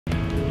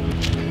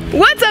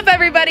What's up,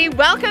 everybody?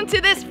 Welcome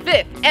to this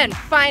fifth and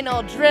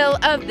final drill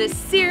of the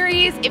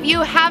series. If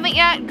you haven't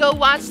yet, go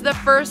watch the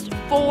first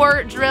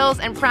 4 drills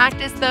and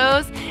practice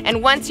those.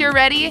 And once you're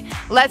ready,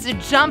 let's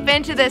jump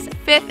into this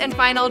fifth and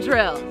final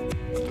drill.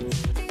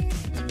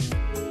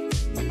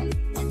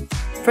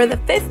 For the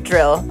 5th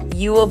drill,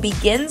 you will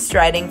begin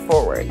striding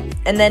forward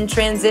and then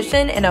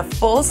transition in a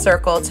full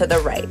circle to the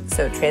right.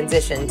 So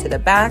transition to the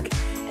back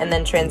and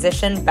then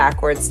transition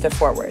backwards to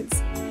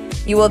forwards.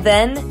 You will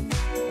then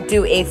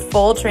do a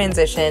full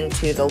transition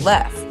to the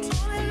left.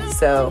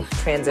 So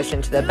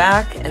transition to the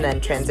back and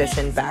then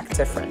transition back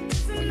to front.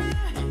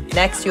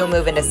 Next, you'll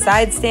move into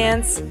side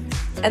stance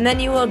and then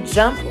you will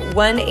jump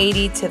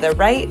 180 to the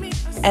right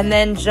and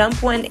then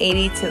jump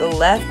 180 to the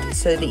left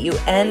so that you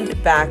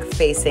end back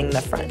facing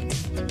the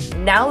front.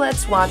 Now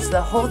let's watch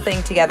the whole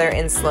thing together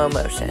in slow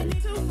motion.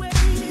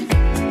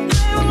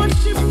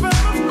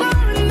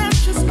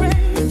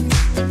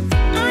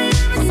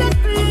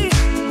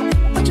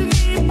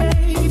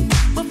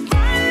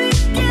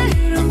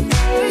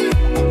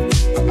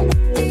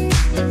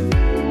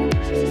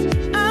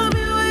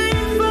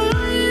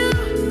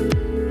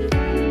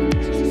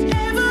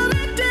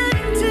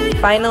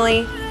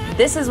 Finally,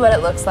 this is what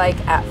it looks like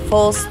at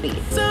full speed.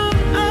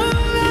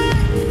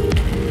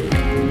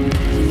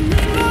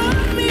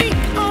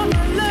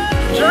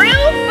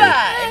 Drill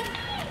 5!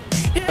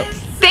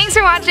 Thanks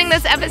for watching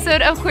this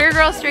episode of Queer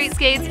Girl Straight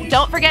Skates.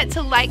 Don't forget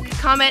to like,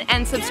 comment,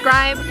 and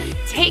subscribe.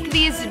 Take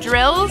these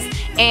drills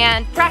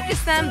and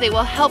practice them. They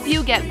will help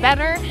you get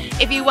better.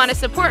 If you want to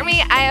support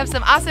me, I have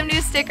some awesome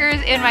new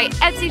stickers in my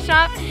Etsy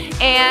shop.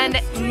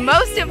 And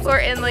most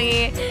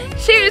importantly,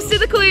 cheers to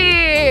the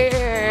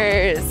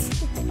queers!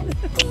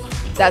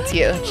 That's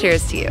you.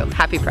 Cheers to you.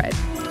 Happy Pride.